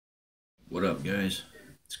What up, guys?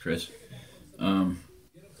 It's Chris. So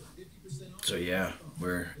yeah,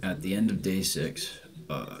 we're at the end of day 6,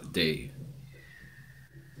 day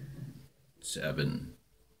 7,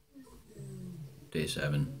 day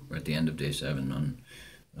 7. We're at the end of day 7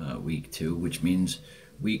 on week 2, which means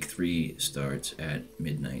week 3 starts at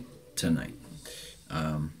midnight tonight.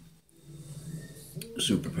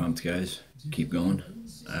 Super pumped, guys. Keep going.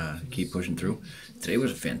 Keep pushing through. Today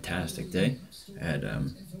was a fantastic day. I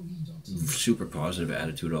had super positive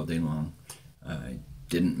attitude all day long. I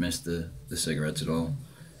didn't miss the cigarettes at all.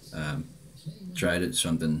 Tried it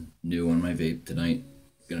something new on my vape tonight.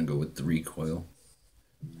 Gonna go with the recoil.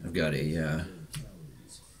 I've got a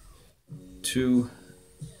 2,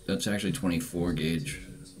 that's actually 24 gauge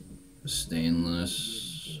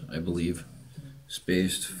stainless, I believe,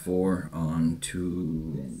 spaced 4 on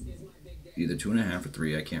 2, either 2.5 or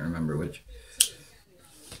 3, I can't remember which.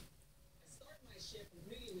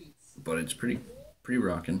 But it's pretty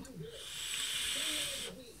rocking.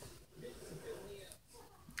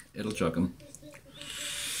 It'll chuck 'em.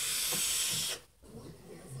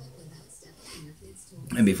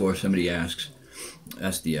 And before somebody asks,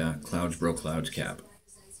 that's the Clouds Bro Clouds cap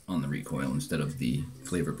on the recoil instead of the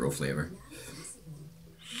Flavor Bro flavor.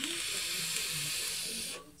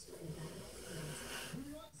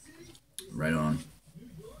 Right on.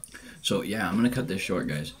 So yeah, I'm gonna cut this short,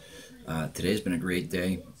 guys. Today's been a great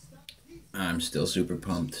day. I'm still super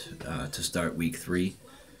pumped to start week 3.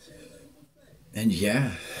 And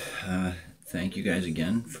yeah, thank you guys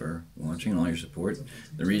again for watching, all your support.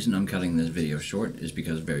 The reason I'm cutting this video short is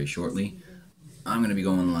because very shortly I'm going to be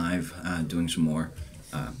going live doing some more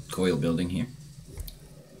coil building here.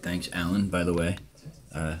 Thanks, Alan, by the way.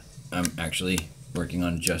 I'm actually working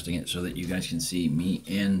on adjusting it so that you guys can see me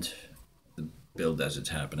and the build as it's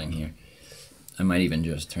happening here. I might even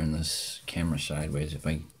just turn this camera sideways if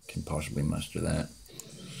I can possibly muster that.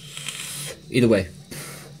 Either way,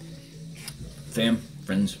 fam,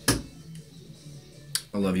 friends,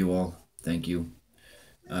 I love you all. Thank you.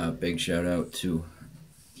 Big shout out to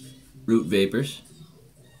Root Vapors.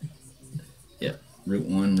 Yeah, Root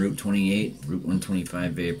 1, Root 28, Root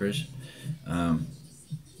 125 Vapors.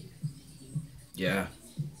 Yeah,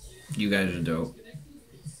 you guys are dope.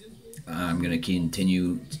 I'm going to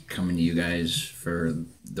continue coming to you guys for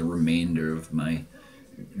the remainder of my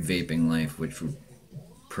vaping life, which would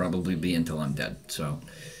probably be until I'm dead. So,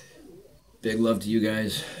 big love to you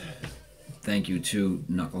guys. Thank you to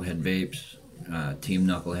Knucklehead Vapes, Team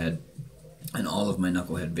Knucklehead, and all of my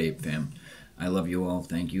Knucklehead Vape fam. I love you all.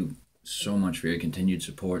 Thank you so much for your continued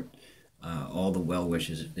support. All the well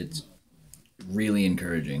wishes. It's really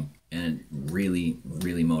encouraging and really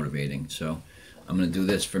motivating. So I'm going to do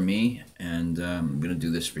this for me, and I'm going to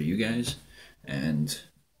do this for you guys, and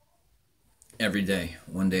every day,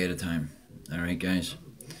 one day at a time. All right, guys.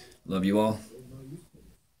 Love you all.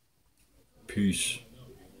 Peace.